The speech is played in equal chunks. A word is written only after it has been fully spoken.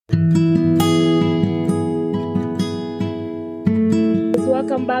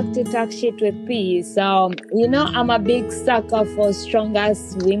Welcome back to Talk Shit with P. So, I'm a big sucker for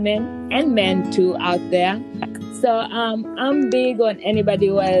strongest women and men too out there. So, I'm big on anybody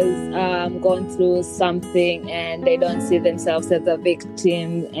who has gone through something and they don't see themselves as a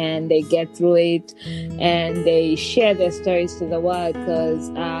victim and they get through it and they share their stories to the world because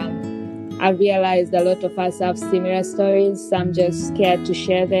I realized a lot of us have similar stories. Some just scared to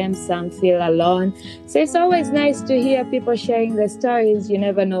share them. Some feel alone. So it's always nice to hear people sharing their stories. You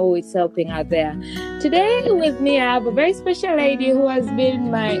never know who is helping out there. Today with me, I have a very special lady who has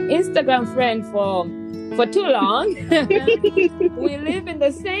been my Instagram friend for too long. We live in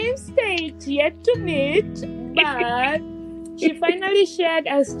the same state, yet to meet. But she finally shared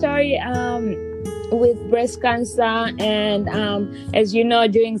a story with breast cancer, and as you know,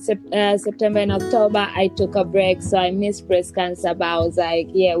 during September and October I took a break, so I missed breast cancer, but I was like,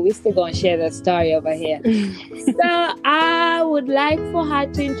 yeah, we're still gonna share the story over here. So I would like for her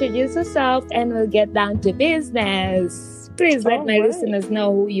to introduce herself and we'll get down to business. Please let my listeners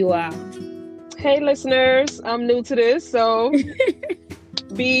know who you are. Hey listeners, I'm new to this, so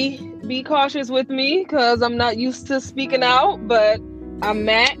be cautious with me because I'm not used to speaking out, but I'm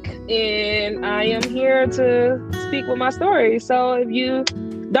Mac, and I am here to speak with my story. So if you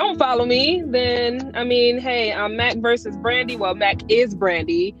don't follow me, then, hey, I'm Mac versus Brandy. Well, Mac is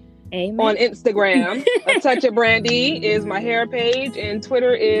Brandy. Amen. On Instagram. A Touch of Brandy is my hair page, and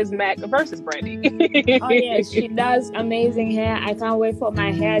Twitter is Mac versus Brandy. Oh, yes, she does amazing hair. I can't wait for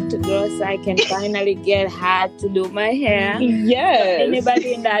my hair to grow so I can finally get her to do my hair. Yes. So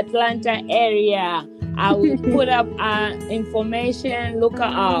anybody in the Atlanta area, I will put up information. Look her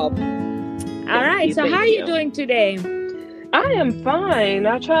up. All right. So how are you doing today? I am fine.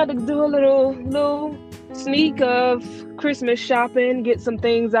 I tried to do a little sneak of Christmas shopping, get some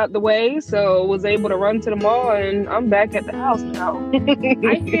things out the way, so was able to run to the mall, and I'm back at the house now.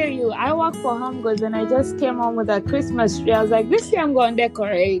 I feel you. I work for Home Goods, and I just came home with a Christmas tree. I was like, this year I'm going to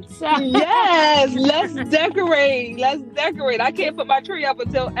decorate. Yes, let's decorate. I can't put my tree up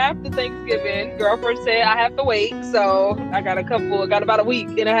until after Thanksgiving. Girlfriend said I have to wait, so I got about a week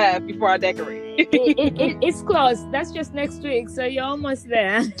and a half before I decorate. It's close. That's just next week, so you're almost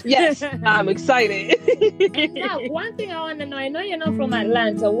there. Yes, I'm excited. Now, one thing I want to know, I know you're not from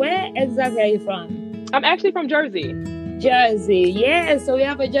Atlanta. Where exactly are you from? I'm actually from Jersey. Jersey, yeah. So we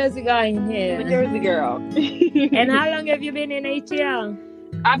have a Jersey guy in here. I'm a Jersey girl. And how long have you been in ATL?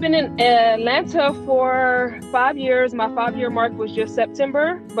 I've been in Atlanta for 5 years. My 5-year mark was just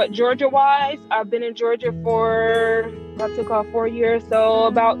September. But Georgia-wise, I've been in Georgia for, I took off 4 years, so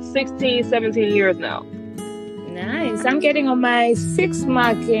about 16, 17 years now. Nice. I'm getting on my 6th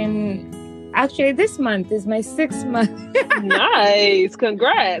mark actually, this month is my 6th month. Nice.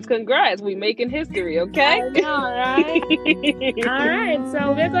 Congrats. We making history, okay? I know, right? All right.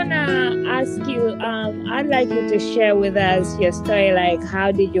 So we're going to ask you, I'd like you to share with us your story. Like,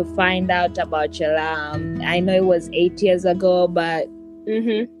 how did you find out about your I know it was 8 years ago, but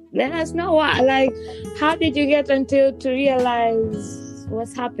let us know how did you get to realize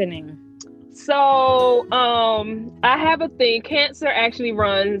what's happening? So, I have a thing. Cancer actually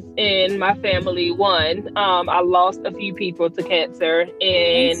runs in my family. I lost a few people to cancer,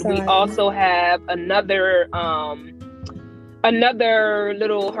 and we also have another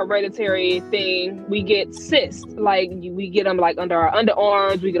little hereditary thing. We get cysts. Like, we get them like under our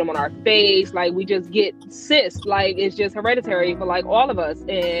underarms. We get them on our face. Like, we just get cysts. Like, it's just hereditary for like all of us.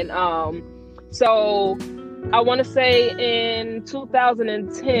 And so I want to say in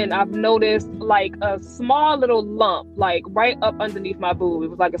 2010, I've noticed like a small little lump, like right up underneath my boob. It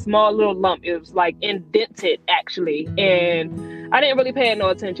was like a small little lump. It was like indented actually. And I didn't really pay no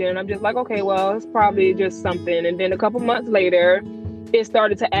attention. I'm just like, okay, well, it's probably just something. And then a couple months later, it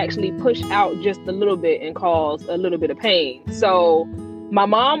started to actually push out just a little bit and cause a little bit of pain. So my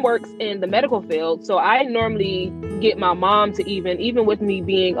mom works in the medical field. So I normally get my mom to even with me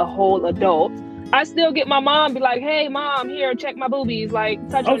being a whole adult, I still get my mom be like, hey, mom, here, check my boobies, like,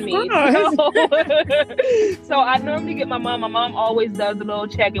 touch on me. So I normally get my mom. My mom always does the little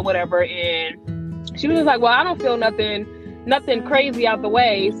check and whatever. And she was just like, well, I don't feel nothing crazy out the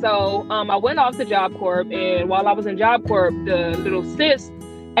way. So I went off to Job Corp. And while I was in Job Corp, the little cyst,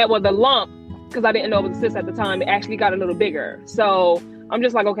 the lump, because I didn't know it was a cyst at the time, it actually got a little bigger. So I'm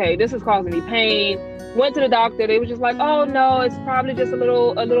just like, okay, this is causing me pain. Went to the doctor. They was just like, oh no, it's probably just a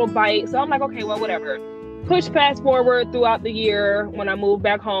little bite. So I'm like, okay, well, whatever. Push fast forward throughout the year. When I moved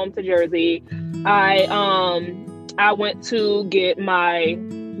back home to Jersey, I went to get my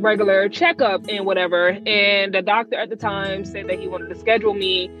regular checkup and whatever. And the doctor at the time said that he wanted to schedule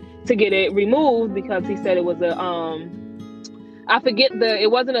me to get it removed because he said it was a I forget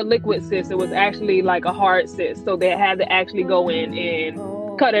it wasn't a liquid cyst. It was actually like a hard cyst. So they had to actually go in and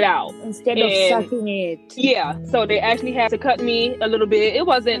cut it out. Instead of sucking it. Yeah. So they actually had to cut me a little bit. It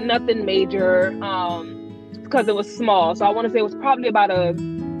wasn't nothing major because it was small. So I want to say it was probably about a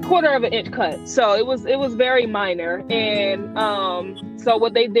quarter of an inch cut. So it was very minor. And so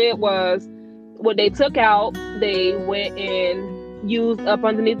what they did was, what they took out, they went and used up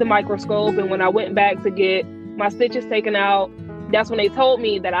underneath the microscope. And when I went back to get my stitches taken out, that's when they told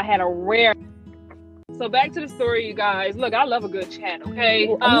me that I had a rare. So back to the story, you guys. Look, I love a good chat, okay?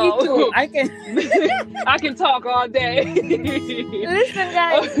 Me too. I can talk all day. Listen,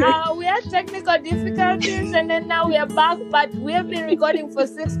 guys, we had technical difficulties, and then now we are back, but we have been recording for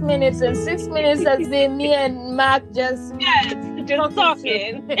 6 minutes, and 6 minutes has been me and Mark just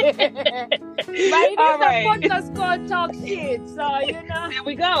talking. But it is a podcast called Talk Shit, so you know. There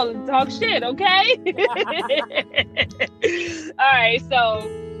we go. Talk shit, okay? All right,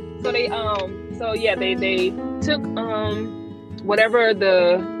 they took whatever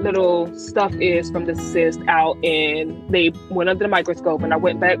the little stuff is from the cyst out, and they went under the microscope, and I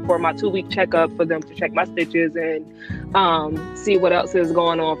went back for my 2-week checkup for them to check my stitches and see what else is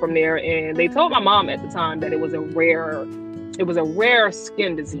going on from there. And they told my mom at the time that it was a rare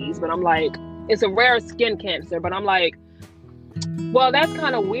skin disease, but I'm like, it's a rare skin cancer, but I'm like, well, that's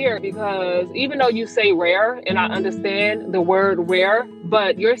kind of weird, because even though you say rare, and I understand the word rare,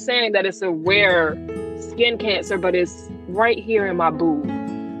 but you're saying that it's a rare skin cancer, but it's right here in my boob.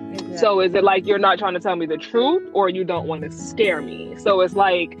 Exactly. So is it like you're not trying to tell me the truth, or you don't want to scare me? So it's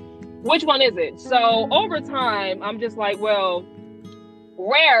like, which one is it? So over time, I'm just like, well,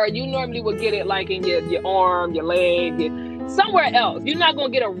 rare, you normally would get it like in your arm, your leg, somewhere else. You're not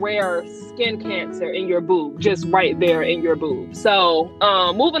going to get a rare skin cancer in your boob, just right there in your boob. So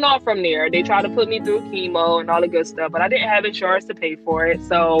moving on from there, they tried to put me through chemo and all the good stuff, but I didn't have insurance to pay for it.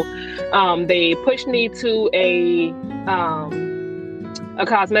 So they pushed me to a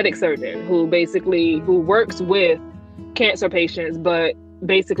cosmetic surgeon who works with cancer patients, but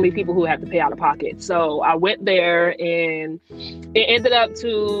basically people who have to pay out of pocket. So I went there, and it ended up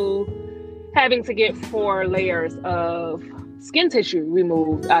to having to get 4 layers of skin tissue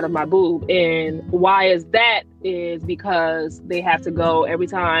removed out of my boob. And why is that? Is because they have to go, every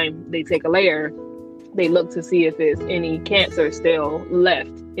time they take a layer, they look to see if there's any cancer still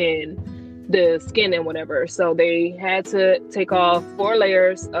left in the skin and whatever. So they had to take off 4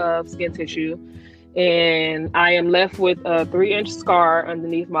 layers of skin tissue, and I am left with a 3-inch scar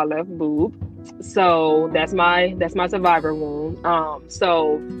underneath my left boob. So that's my survivor wound.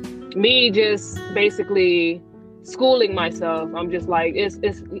 So me just basically schooling myself, I'm just like, it's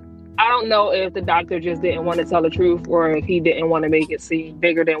I don't know if the doctor just didn't want to tell the truth, or if he didn't want to make it seem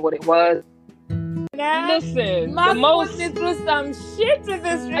bigger than what it was. Listen, Mark put me through some shit with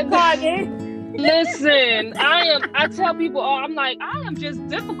this recording. Listen, I tell people, I'm like, I am just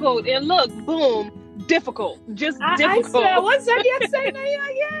difficult, and look, boom, difficult, just difficult. I swear, what's that you're saying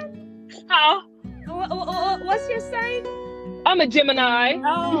again? How? What's your sign? I'm a Gemini.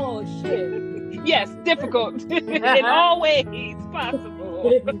 Oh shit. Yes, difficult in all ways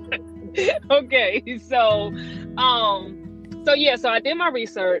possible. Okay, so I did my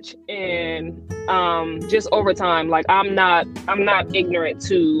research, and just over time, like I'm not ignorant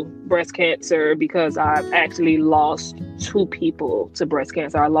to breast cancer, because I've actually lost 2 people to breast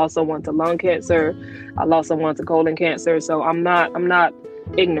cancer. I lost someone to lung cancer. I lost someone to colon cancer. So I'm not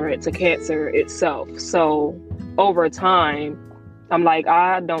ignorant to cancer itself. So over time, I'm like,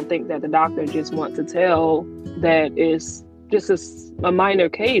 I don't think that the doctor just wants to tell that it's just a minor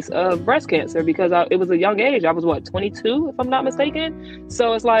case of breast cancer, because it was a young age. I was 22, if I'm not mistaken.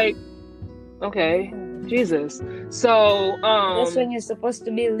 So it's like, okay, Jesus. So that's when you're supposed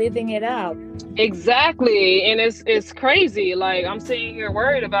to be living it out. Exactly. And it's crazy. Like, I'm sitting here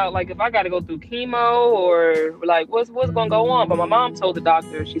worried about, like, if I got to go through chemo, or like what's going to go on. But my mom told the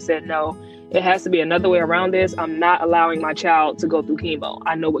doctor, she said, no, it has to be another way around this. I'm not allowing my child to go through chemo.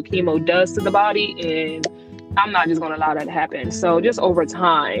 I know what chemo does to the body, and I'm not just going to allow that to happen. So just over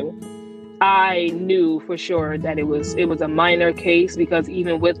time, I knew for sure that it was a minor case, because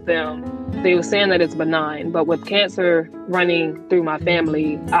even with them, they were saying that it's benign. But with cancer running through my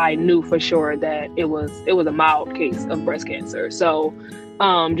family, I knew for sure that it was a mild case of breast cancer. So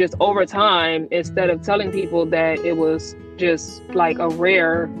just over time, instead of telling people that it was just like a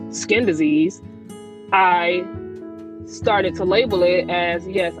rare skin disease, I started to label it as,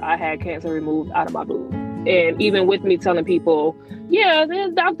 yes, I had cancer removed out of my boob. And even with me telling people, yeah,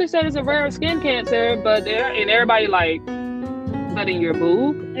 the doctor said it's a rare skin cancer, but everybody like, but in your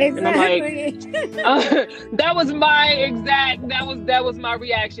boob? Exactly. And I'm like, that was my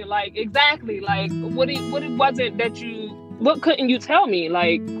reaction. Like, exactly. Like, what couldn't you tell me?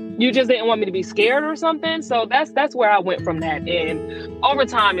 Like, you just didn't want me to be scared or something? So that's where I went from that. And over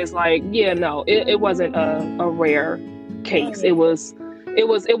time, it's like, yeah, no, it wasn't a rare case. It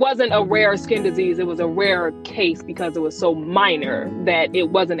wasn't a rare skin disease. It was a rare case because it was so minor that it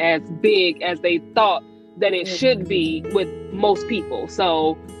wasn't as big as they thought that it should be with most people.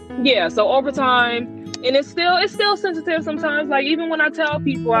 So yeah, so over time, and it's still sensitive sometimes. Like, even when I tell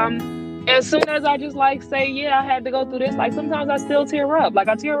people, as soon as I just like say, yeah, I had to go through this, like sometimes I still tear up. Like,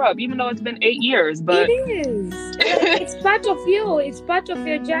 I tear up even though it's been 8 years. But it is. It's part of you. It's part of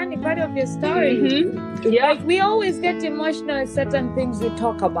your journey, part of your story. Mm-hmm. Yeah. Like, we always get emotional at certain things we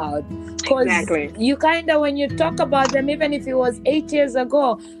talk about. Exactly. You kind of, when you talk about them, even if it was 8 years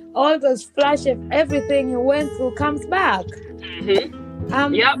ago, all those flash of everything you went through comes back. Mm-hmm.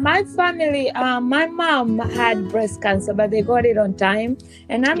 My family, my mom had breast cancer, but they got it on time.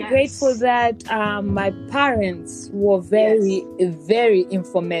 And I'm grateful that my parents were very, very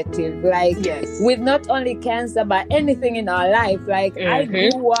informative. Like, with not only cancer, but anything in our life. Like, I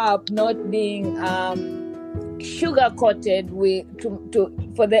grew up not being sugar coated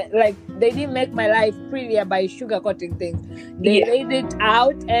they didn't make my life prettier by sugar coating things. They laid it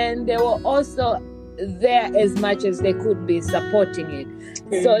out, and they were also there as much as they could be supporting it.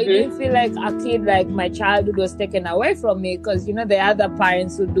 So it didn't feel like a kid, like my childhood was taken away from me, because the other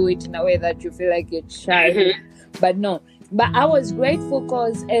parents who do it in a way that you feel like your child. But no. But I was grateful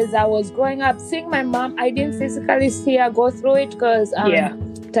because as I was growing up, seeing my mom, I didn't physically see her go through it because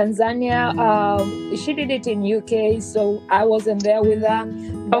Tanzania, she did it in UK, so I wasn't there with her.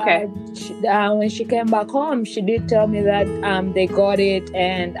 But when she came back home, she did tell me that they got it,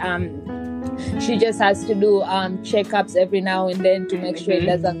 and she just has to do checkups every now and then to make sure it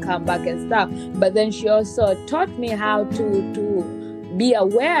doesn't come back and stuff. But then she also taught me how to be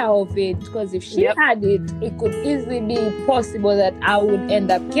aware of it, because if she had it, it could easily be possible that I would end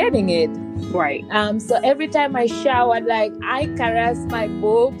up getting it. Right. So every time I showered, like, I caress my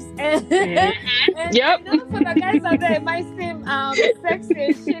boobs. And for the guys out there, it might seem sexy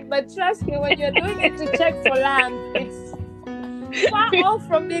and shit, but trust me, when you're doing it to check for land, it's far off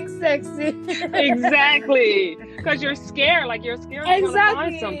from being sexy. Exactly. Because you're scared. Like, you're scared to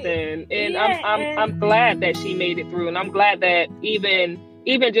find something. And I'm glad that she made it through. And I'm glad that even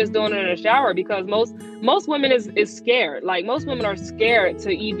just doing it in a shower, because most women is scared. Like, most women are scared to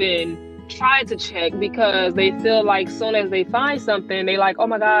even try to check, because they feel like soon as they find something, they like, oh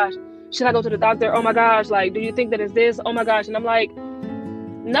my gosh, should I go to the doctor? Oh my gosh, like, do you think that it's this? Oh my gosh. And I'm like,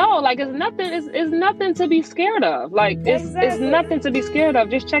 no, like, it's nothing to be scared of. Like, it's nothing to be scared of.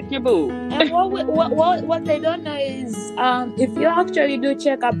 Just check your boob. And what they don't know is, if you actually do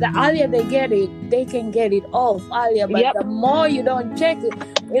check up, the earlier they get it, they can get it off earlier. But the more you don't check it,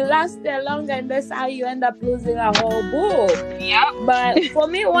 it lasts there longer, and that's how you end up losing a whole boob. But for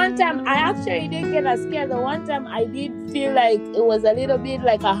me, one time, I actually didn't get as scared. The one time I did feel like it was a little bit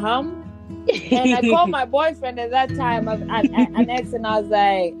like a hump. And I called my boyfriend at that time, an ex, and I was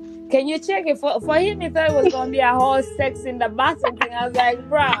like, can you check it? For him, he thought it was going to be a whole sex in the bathroom thing. I was like,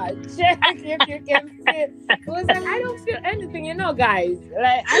 bruh, check if you can feel. He was like, I don't feel anything, guys.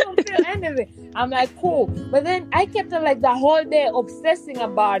 Like, I don't feel anything. I'm like, cool. But then I kept on, like, the whole day obsessing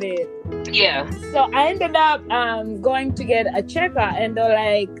about it. Yeah. So I ended up going to get a checkup, and they're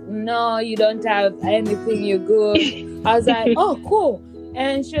like, no, you don't have anything, you're good. I was like, oh, cool.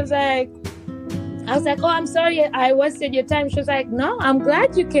 And she was like, I was like, oh, I'm sorry I wasted your time. She was like, no, I'm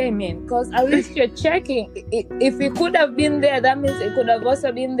glad you came in, because at least you're checking. If it could have been there, that means it could have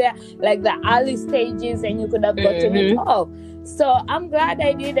also been there, like the early stages, and you could have gotten it off. So I'm glad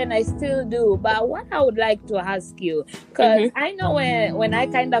I did, and I still do. But what I would like to ask you, because I know when I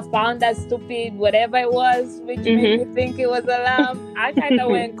kind of found that stupid whatever it was, which made me think it was a lamp, I kind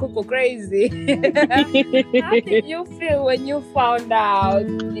of went cuckoo crazy. How did you feel when you found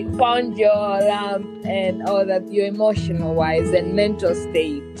your lamp and all that, your emotional wise and mental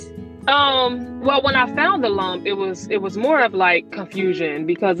state? Well, when I found the lump, it was more of like confusion,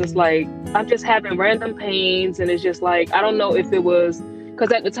 because it's like I'm just having random pains, and it's just like, I don't know if it was,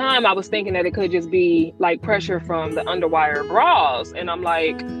 because at the time I was thinking that it could just be like pressure from the underwire bras, and I'm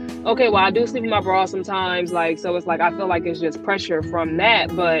like, okay, well, I do sleep in my bra sometimes, like, so it's like I feel like it's just pressure from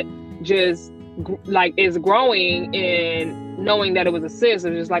that, but just like it's growing, and knowing that it was a cyst,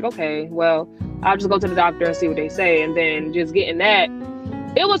 it's just like, okay, well, I'll just go to the doctor and see what they say, and then just getting that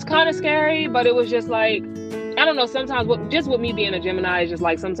It was kind of scary, but it was just like, I don't know, sometimes with me being a Gemini, it's just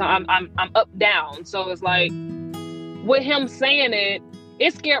like sometimes I'm up down. So it's like with him saying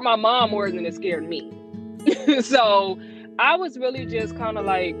it scared my mom more than it scared me. So I was really just kind of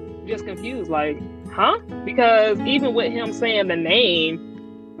like just confused, like, huh? Because even with him saying the name,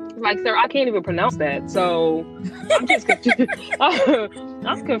 like, sir, I can't even pronounce that. So I'm just confused.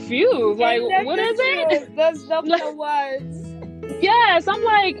 I'm confused. Like, what is it? Those double words. Yes, I'm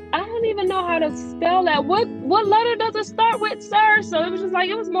like, I don't even know how to spell that. What letter does it start with, sir? So it was just like,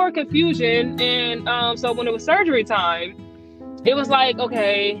 it was more confusion. And so when it was surgery time, it was like,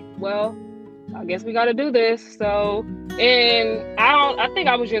 okay, well, I guess we got to do this. So, and I think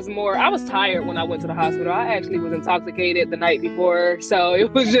I was tired when I went to the hospital. I actually was intoxicated the night before. So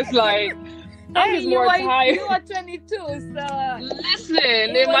it was just like, I'm just more tired. You were 22, so listen,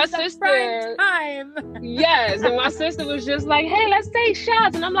 and my sister, time. Yes, and my sister was just like, hey, let's take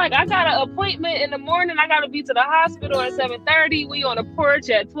shots. And I'm like, I got an appointment in the morning. I got to be to the hospital at 7:30. We on the porch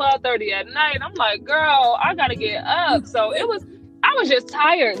at 12:30 at night. I'm like, girl, I got to get up. So I was just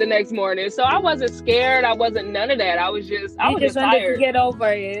tired the next morning. So I wasn't scared. I wasn't none of that. I was just tired. To get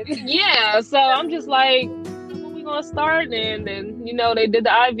over it. Yeah. So I'm just like, when we gonna start? And then, they did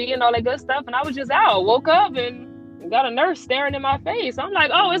the IV and all that good stuff. And I was just out. Woke up and got a nurse staring in my face. I'm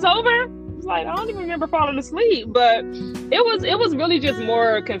like, oh, it's over? It's like, I don't even remember falling asleep. But it was really just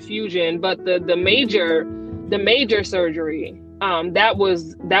more confusion. But the major surgery, that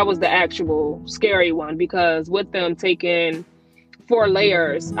was the actual scary one, because with them taking 4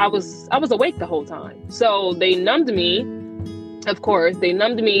 layers, I was awake the whole time. So they numbed me. Of course, they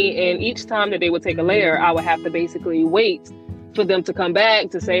numbed me, and each time that they would take a layer, I would have to basically wait for them to come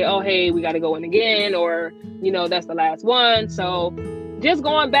back to say, oh, hey, we got to go in again, or, that's the last one. So just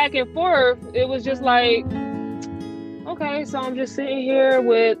going back and forth, it was just like, okay, so I'm just sitting here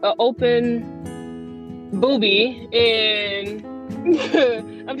with an open boobie, and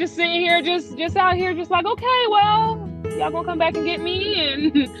I'm just sitting here, just out here, just like, okay, well, y'all gonna come back and get me?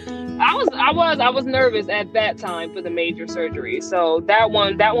 And I was nervous at that time for the major surgery. So that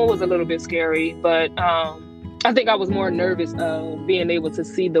one was a little bit scary, but I think I was more nervous of being able to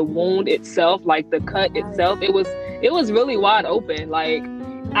see the wound itself, like the cut itself. It was really wide open. Like,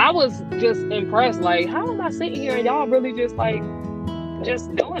 I was just impressed. Like, how am I sitting here and y'all really just like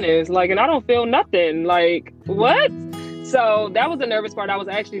just doing this? Like, and I don't feel nothing. Like, what? So that was the nervous part. I was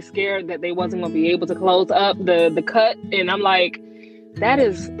actually scared that they wasn't going to be able to close up the cut. And I'm like, that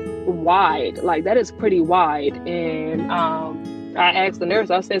is wide. Like, that is pretty wide. And I asked the nurse,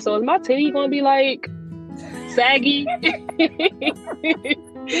 I said, so is my titty going to be like saggy?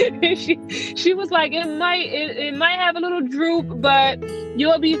 she was like, it might have a little droop, but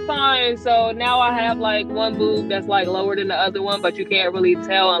you'll be fine. So now I have like one boob that's like lower than the other one, but you can't really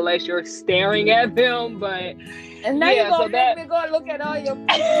tell unless you're staring at them. But and now you're gonna make me go look at all your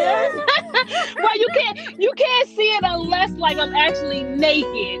pictures. Well, you can't see it unless like I'm actually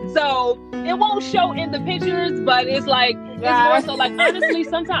naked. So it won't show in the pictures, but it's like, it's more so like, honestly,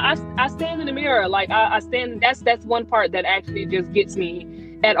 sometimes I stand in the mirror. Like I stand, that's one part that actually just gets me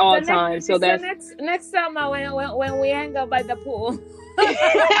at all times. So that's next summer when we hang out by the pool.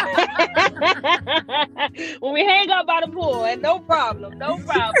 When we hang out by the pool, and no problem.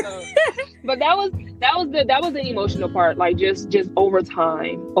 But that was the emotional part. Like just over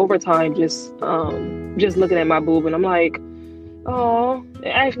time, just looking at my boob, and I'm like, oh, it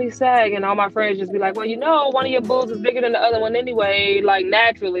actually sag. And all my friends just be like, well, one of your boobs is bigger than the other one anyway, like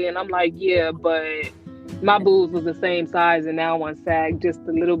naturally. And I'm like, yeah, but my boobs was the same size, and now one sagged just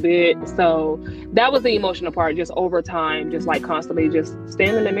a little bit. So that was the emotional part, just over time, just like constantly just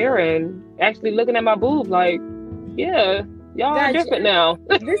standing in the mirror and actually looking at my boobs like, yeah, y'all are different now.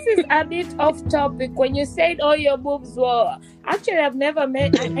 This is a bit off topic. When you said all your boobs were, actually I've never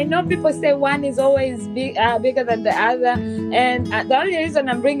met, I know people say one is always bigger than the other, and the only reason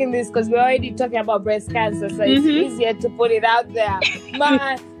I'm bringing this because we're already talking about breast cancer, so it's easier to put it out there.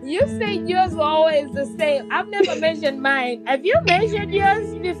 But you said yours were always the same. I've never measured mine. Have you measured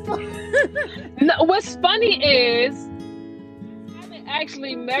yours before? No, what's funny is I haven't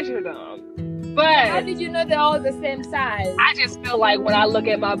actually measured them. But how did you know they're all the same size? I just feel like when I look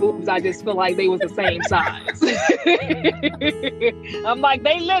at my boobs, I just feel like they was the same size. I'm like,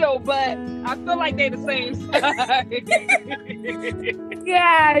 they little, but I feel like they the same size.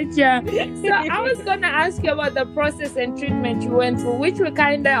 Gotcha. So I was gonna ask you about the process and treatment you went through, which we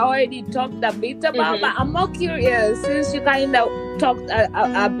kind of already talked a bit about, but I'm more curious since you kind of talked a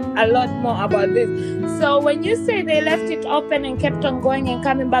lot more about this. So when you say they left it open and kept on going and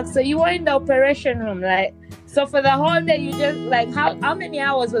coming back, so you were in the operation room, like, So for the whole day, you just like how many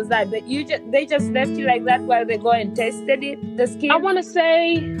hours was that? But they just left you like that while they go and tested it, the skin. I want to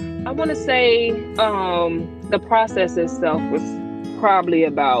say, the process itself was probably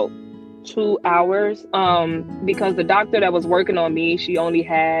about 2 hours. Because the doctor that was working on me, she only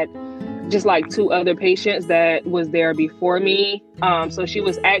had just like 2 other patients that was there before me. So she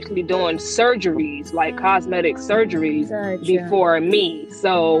was actually doing surgeries, like cosmetic surgeries, before me.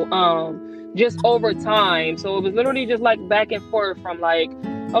 So just over time. So it was literally just like back and forth from like,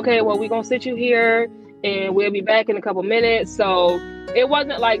 okay, well, we're going to sit you here and we'll be back in a couple minutes. So it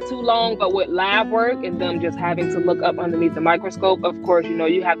wasn't like too long, but with lab work and them just having to look up underneath the microscope, of course, you know,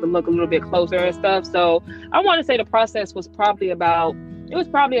 you have to look a little bit closer and stuff. So I want to say the process was probably about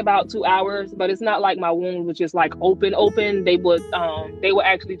 2 hours, but it's not like my wound was just like open. They would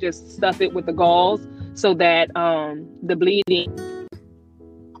actually just stuff it with the gauze so that the bleeding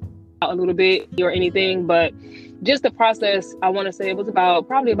a little bit or anything. But just the process, I want to say it was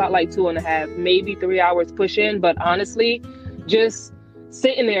probably about like 2.5, maybe 3 hours pushing. But honestly, just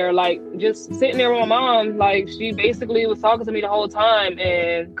sitting there with my mom, like she basically was talking to me the whole time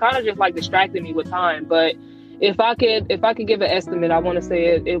and kind of just like distracting me with time. But if I could give an estimate, I want to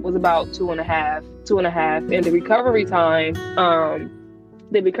say it was about 2.5. And the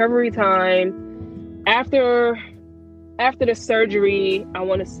recovery time after the surgery, I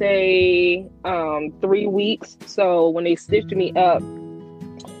want to say 3 weeks. So when they stitched me up,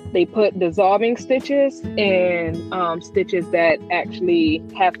 they put dissolving stitches and stitches that actually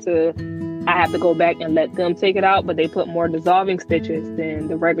I have to go back and let them take it out, but they put more dissolving stitches than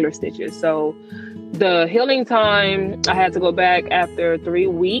the regular stitches. So the healing time, I had to go back after 3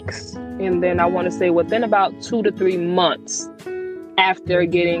 weeks. And then I want to say within about 2 to 3 months after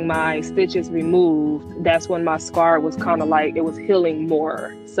getting my stitches removed, that's when my scar was kind of like, it was healing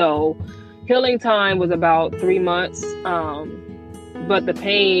more. So healing time was about 3 months. But the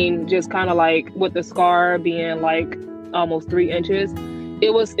pain just kind of like with the scar being like almost 3 inches,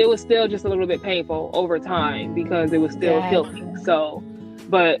 it was still just a little bit painful over time because it was still healing. So,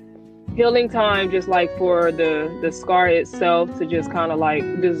 but healing time, just like for the scar itself to just kind of like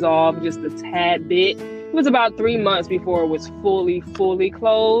dissolve just a tad bit, it was about 3 months before it was fully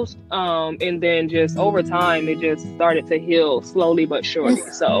closed. And then just over time, it just started to heal slowly but surely.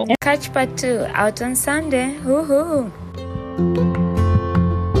 So catch part 2 out on Sunday. Hoo hoo.